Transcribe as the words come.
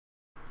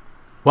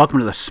Welcome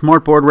to the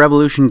Smartboard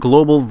Revolution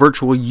Global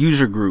Virtual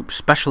User Group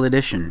Special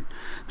Edition,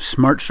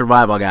 Smart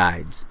Survival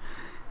Guides.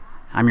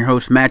 I'm your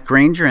host, Matt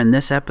Granger, and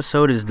this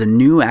episode is the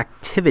new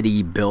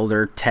Activity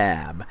Builder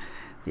tab.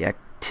 The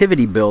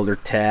Activity Builder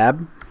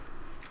tab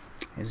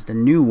is the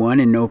new one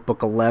in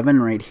Notebook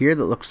 11 right here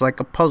that looks like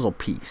a puzzle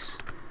piece.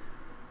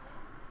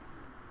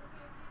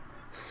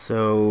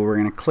 So we're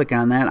going to click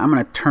on that. I'm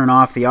going to turn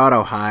off the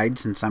auto hide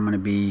since I'm going to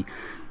be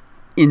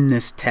in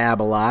this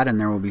tab a lot and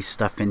there will be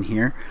stuff in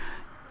here.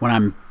 When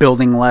I'm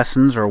building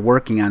lessons or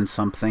working on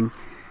something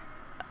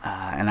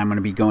and I'm going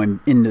to be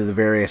going into the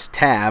various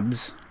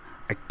tabs,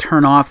 I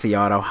turn off the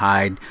auto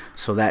hide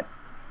so that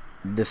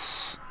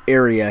this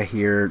area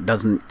here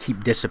doesn't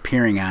keep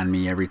disappearing on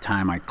me every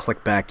time I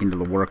click back into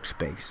the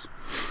workspace.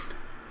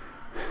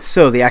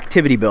 So the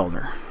Activity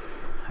Builder,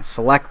 I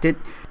select it.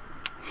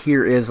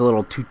 Here is a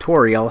little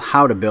tutorial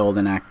how to build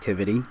an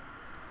activity.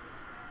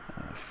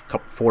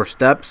 Four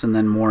steps and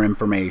then more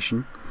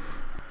information.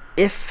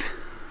 If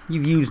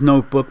you've used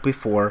Notebook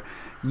before,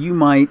 you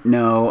might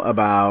know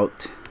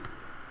about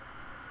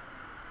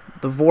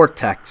the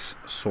vortex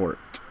sort.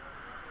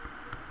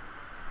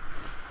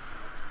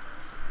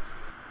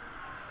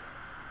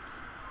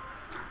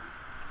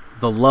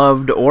 The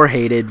loved or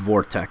hated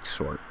vortex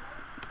sort.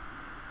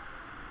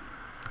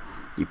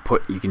 You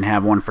can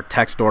have one for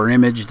text or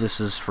image. This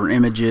is for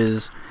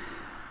images.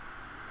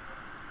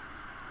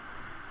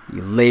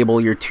 You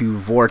label your two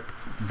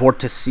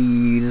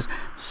vortices.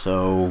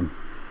 So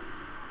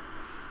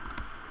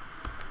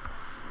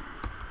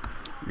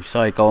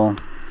recycle,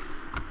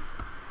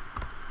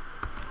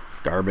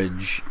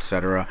 garbage,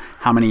 etc.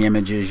 How many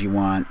images you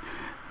want.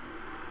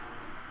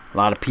 A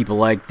lot of people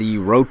like the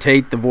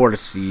rotate the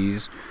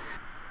vortices.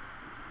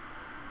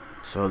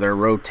 So they're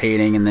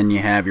rotating and then you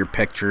have your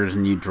pictures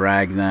and you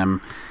drag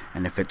them.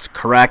 And if it's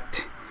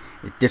correct,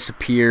 it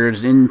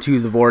disappears into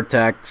the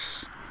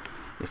vortex.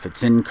 If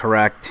it's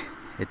incorrect,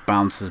 it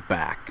bounces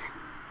back.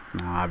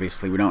 Now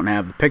obviously we don't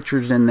have the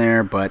pictures in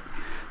there, but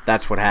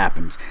that's what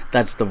happens.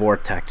 That's the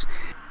vortex.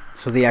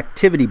 So the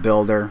Activity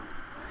Builder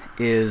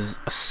is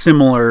a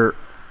similar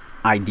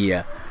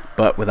idea,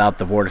 but without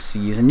the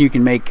vortices, and you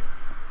can make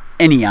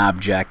any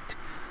object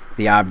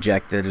the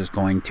object that is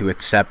going to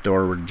accept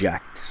or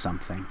reject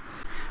something.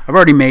 I've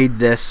already made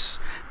this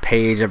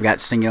page. I've got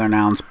singular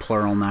nouns,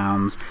 plural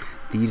nouns.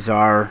 These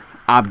are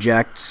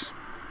objects.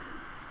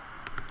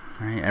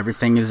 Right?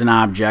 Everything is an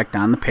object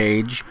on the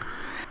page.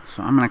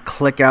 So I'm going to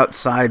click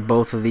outside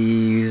both of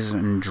these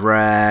and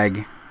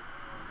drag.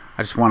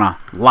 I just want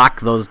to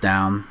lock those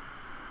down.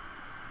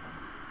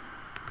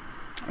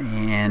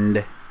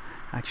 And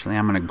actually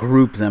I'm going to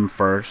group them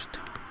first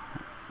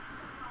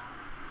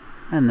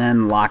and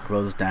then lock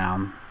those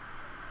down.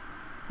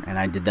 And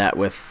I did that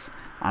with,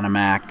 on a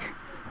Mac,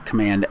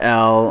 Command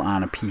L.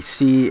 On a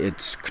PC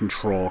it's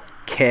Control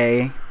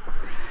K.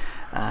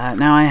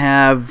 Now I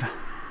have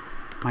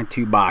my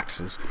two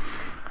boxes.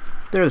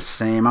 They're the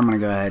same. I'm going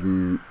to go ahead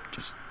and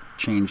just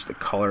change the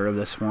color of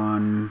this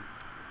one.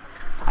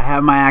 I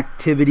have my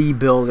Activity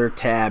Builder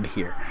tab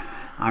here.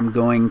 I'm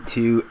going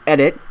to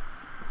edit.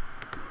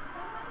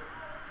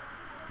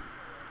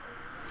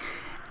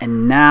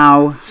 And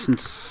now,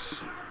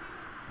 since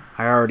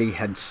I already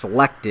had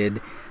selected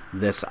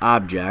this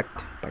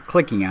object by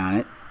clicking on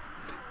it,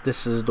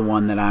 this is the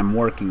one that I'm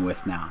working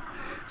with now.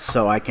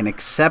 So I can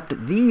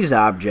accept these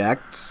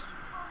objects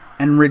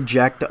and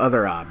reject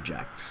other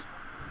objects.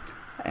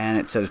 And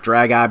it says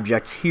drag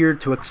objects here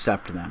to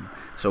accept them.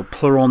 So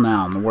plural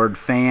noun. The word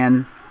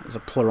fan is a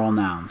plural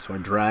noun. So I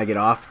drag it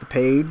off the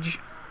page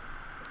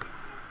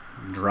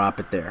and drop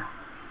it there.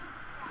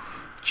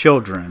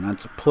 Children,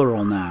 that's a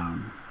plural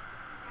noun.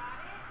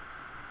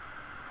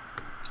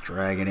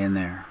 Drag it in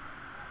there.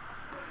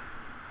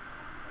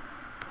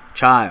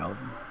 Child.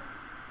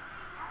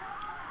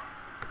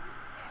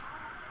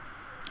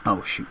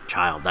 Oh shoot,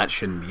 child. That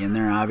shouldn't be in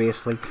there,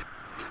 obviously.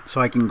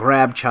 So I can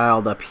grab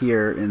child up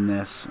here in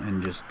this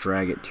and just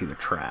drag it to the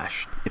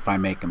trash if I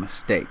make a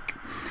mistake.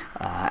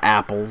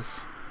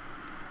 Apples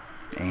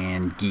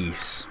and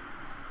geese.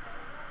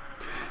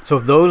 So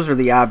if those are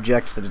the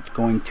objects that it's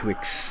going to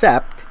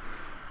accept,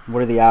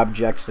 what are the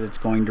objects that it's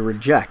going to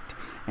reject?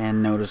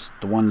 And notice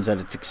the ones that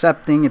it's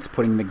accepting, it's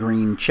putting the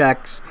green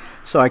checks.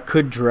 So I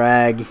could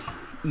drag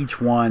each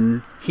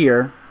one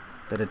here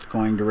that it's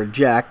going to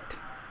reject,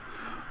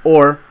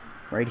 or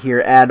right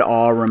here, add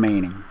all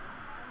remaining.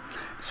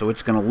 So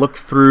it's going to look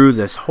through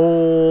this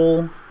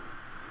whole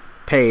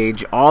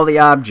page, all the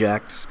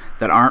objects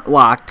that aren't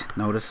locked.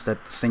 Notice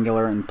that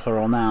singular and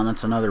plural noun,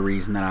 that's another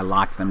reason that I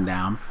locked them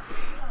down.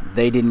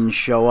 They didn't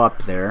show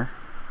up there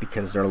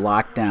because they're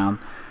locked down.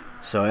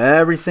 So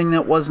everything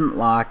that wasn't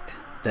locked,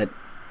 that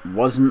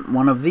wasn't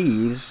one of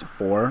these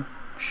four,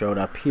 showed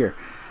up here.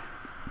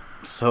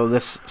 So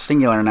this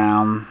singular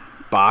noun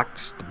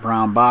box, the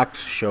brown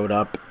box, showed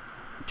up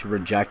to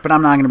reject, but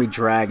I'm not going to be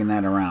dragging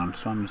that around,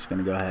 so I'm just going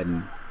to go ahead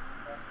and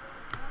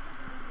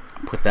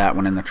put that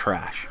one in the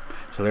trash.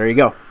 So there you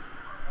go.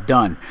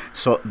 Done.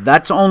 So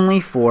that's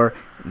only for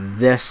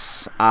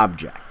this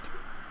object.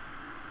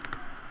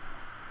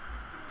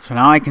 So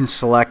now I can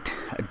select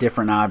a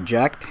different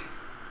object,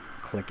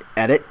 click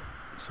edit.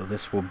 So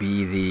this will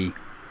be the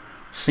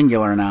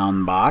singular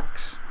noun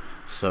box.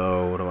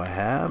 So what do I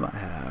have? I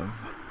have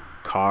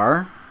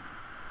car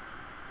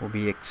will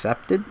be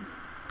accepted.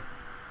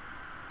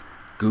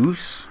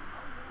 Goose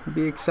will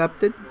be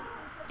accepted.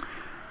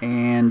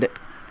 And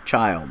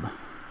child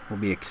will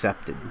be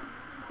accepted.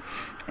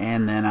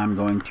 And then I'm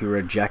going to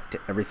reject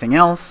everything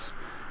else.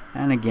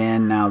 And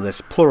again, now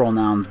this plural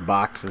nouns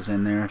box is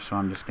in there, so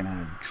I'm just going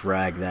to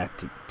drag that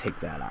to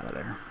take that out of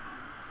there.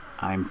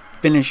 I'm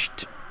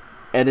finished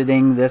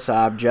editing this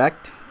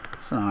object,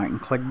 so now I can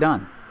click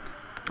done.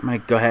 I'm going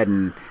to go ahead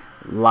and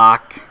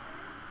lock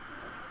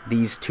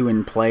these two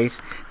in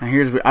place. Now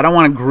here's what I don't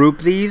want to group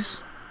these,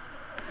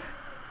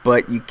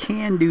 but you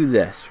can do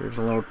this. Here's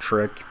a little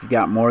trick. If you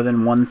got more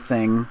than one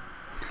thing,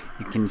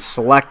 you can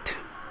select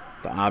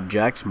the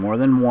objects, more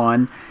than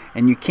one,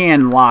 and you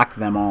can lock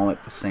them all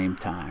at the same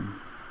time.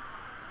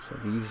 So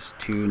these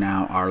two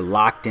now are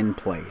locked in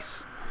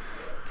place.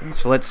 Okay,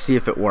 so let's see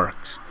if it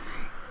works.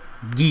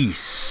 Geese,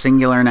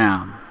 singular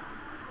noun.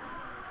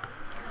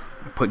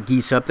 I put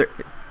geese up there,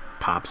 it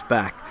pops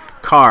back.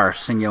 Car,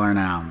 singular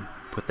noun.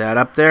 Put that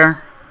up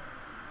there,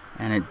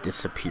 and it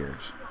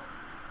disappears.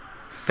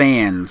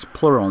 Fans,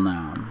 plural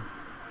noun.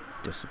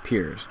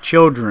 Disappears.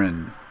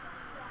 Children,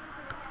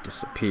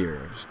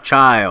 disappears.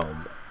 Child,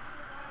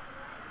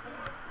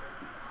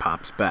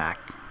 pops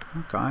back.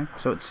 Okay,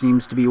 so it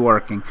seems to be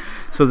working.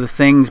 So the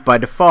things by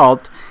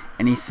default,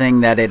 anything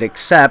that it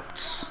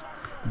accepts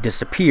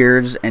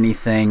disappears,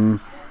 anything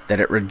that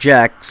it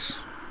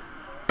rejects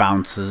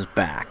bounces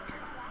back.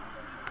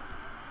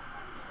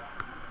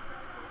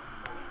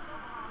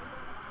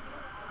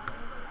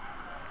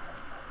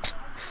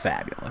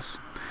 Fabulous.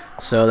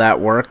 So that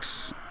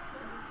works.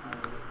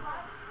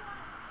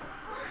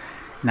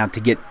 Now to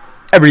get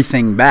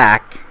everything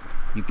back,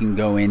 you can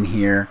go in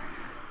here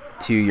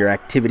to your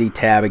activity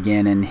tab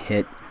again and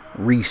hit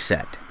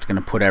reset. It's going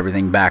to put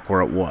everything back where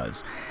it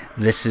was.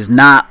 This is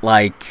not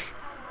like,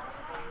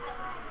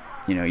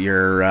 you know,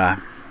 your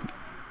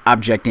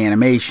object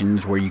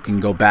animations where you can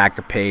go back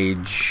a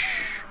page,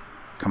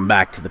 come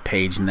back to the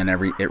page, and then it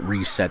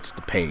resets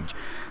the page.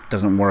 It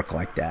doesn't work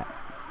like that.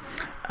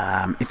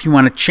 If you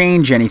want to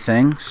change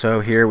anything,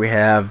 so here we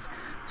have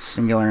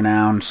singular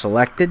noun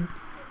selected.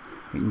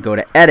 We can go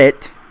to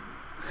edit.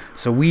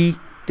 So we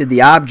did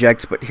the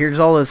objects, but here's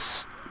all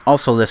this,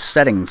 also this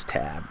settings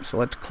tab. So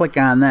let's click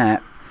on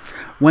that.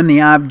 When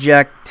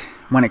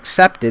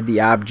accepted, the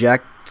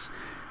objects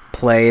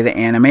play the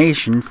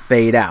animation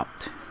fade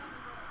out.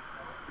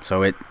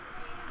 So it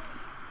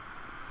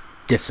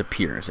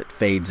disappears, it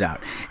fades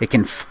out. It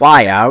can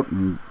fly out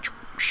and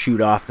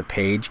shoot off the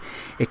page.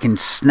 It can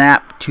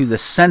snap to the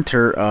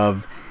center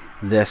of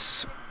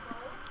this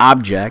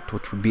object,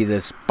 which would be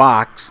this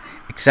box,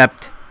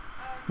 except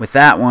with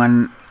that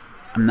one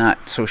I'm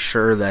not so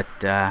sure that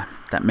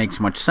that makes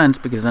much sense,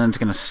 because then it's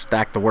going to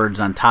stack the words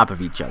on top of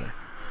each other.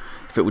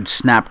 If it would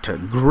snap to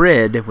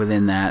grid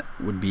within that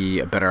would be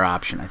a better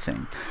option, I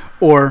think.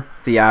 Or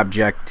the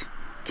object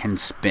can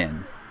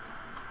spin,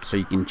 so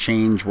you can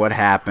change what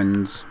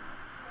happens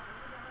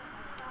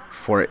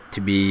for it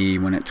to be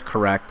when it's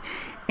correct.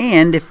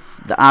 And if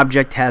the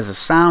object has a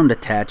sound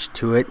attached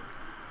to it,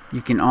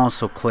 you can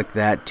also click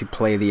that to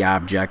play the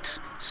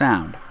object's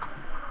sound.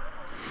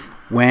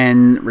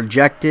 When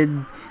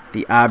rejected,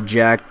 the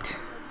object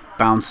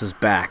bounces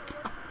back,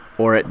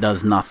 or it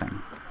does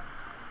nothing.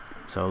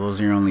 So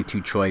those are your only two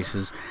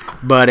choices,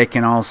 but it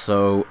can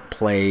also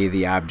play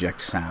the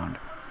object sound.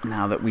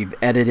 Now that we've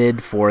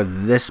edited for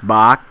this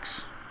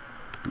box,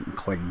 we can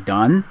click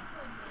done.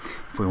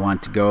 If we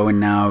want to go and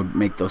now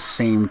make those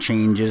same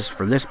changes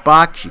for this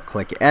box, you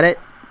click edit,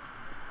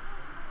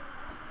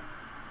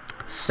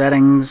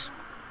 settings,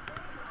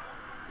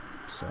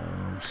 so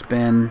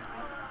spin,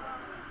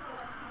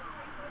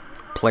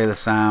 play the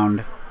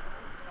sound,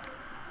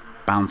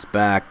 bounce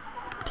back,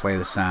 play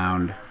the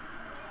sound,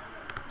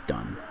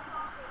 done.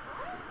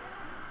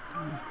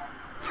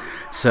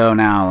 So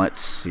now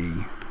let's see,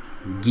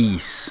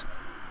 geese,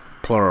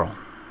 plural.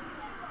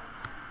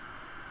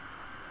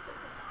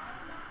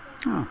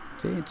 Oh,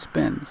 see, it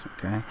spins.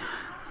 Okay,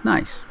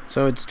 nice.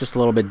 So it's just a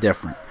little bit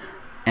different,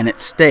 and it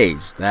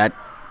stays. That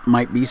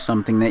might be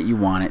something that you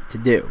want it to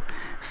do.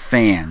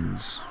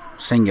 Fans,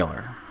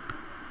 singular,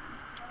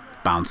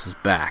 bounces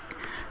back.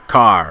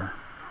 Car,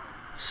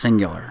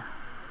 singular,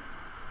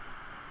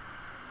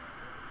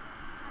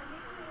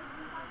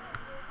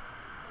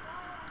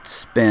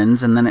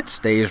 spins, and then it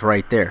stays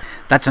right there.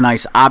 That's a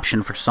nice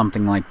option for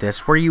something like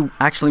this, where you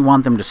actually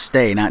want them to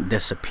stay, not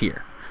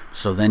disappear.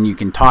 So then you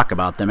can talk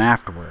about them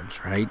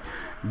afterwards, right?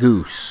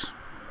 Goose.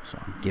 So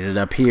get it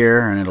up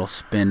here, and it'll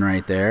spin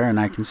right there, and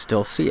I can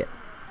still see it.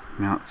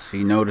 Now,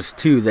 see, notice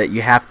too that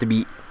you have to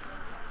be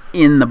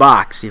in the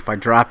box. See, if I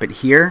drop it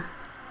here,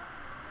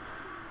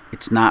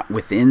 it's not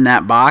within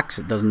that box,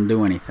 it doesn't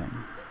do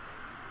anything.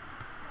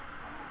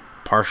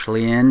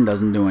 Partially in,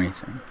 doesn't do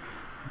anything.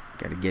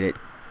 Got to get it,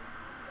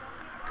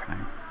 okay,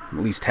 at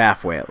least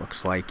halfway, it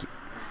looks like,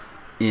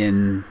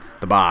 in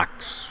the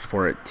box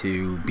for it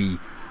to be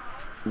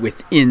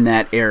within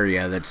that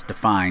area that's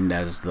defined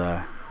as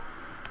the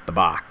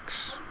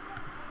box.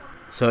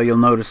 So you'll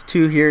notice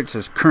too here it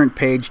says current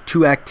page,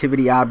 2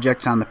 activity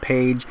objects on the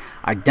page.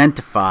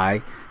 Identify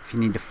if you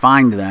need to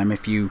find them.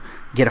 If you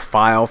get a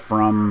file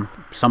from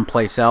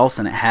someplace else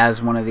and it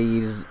has one of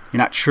these, you're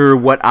not sure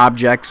what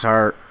objects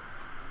are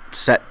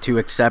set to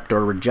accept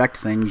or reject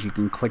things, you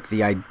can click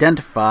the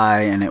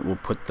identify and it will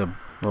put the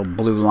little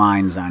blue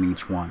lines on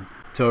each one.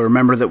 So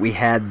remember that we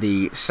had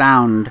the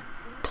sound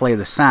play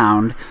the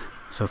sound.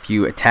 So if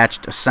you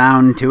attached a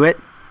sound to it,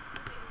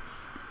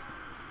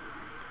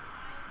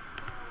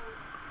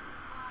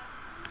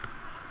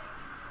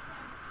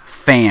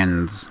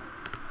 fans.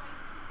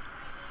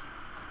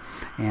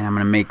 And I'm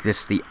going to make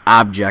this the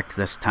object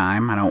this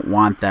time. I don't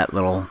want that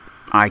little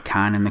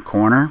icon in the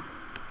corner.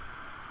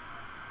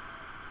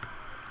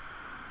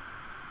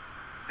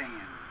 Fans.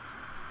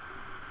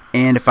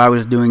 And if I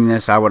was doing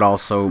this, I would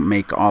also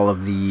make all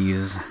of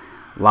these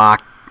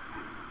lock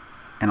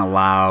and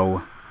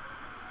allow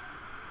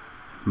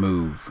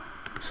move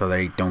so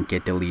they don't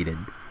get deleted.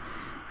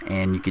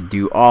 And you could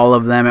do all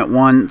of them at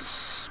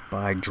once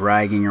by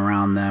dragging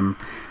around them,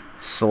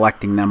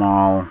 selecting them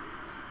all,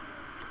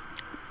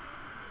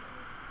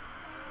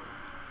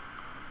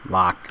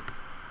 lock,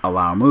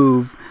 allow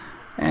move,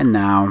 and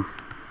now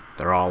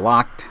they're all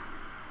locked.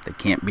 They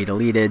can't be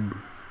deleted.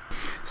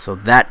 So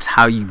that's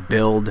how you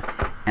build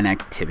an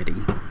activity.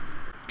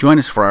 Join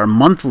us for our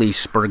monthly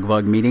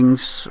SPRGVUG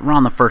meetings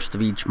around the 1st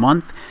of each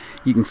month.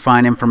 You can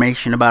find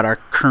information about our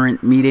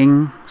current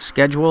meeting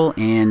schedule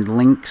and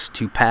links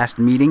to past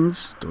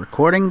meetings, the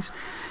recordings,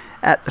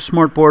 at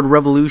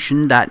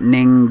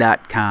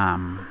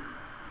thesmartboardrevolution.ning.com.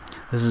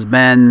 This has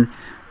been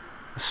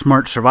a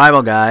Smart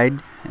Survival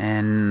Guide,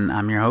 and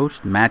I'm your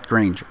host, Matt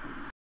Granger.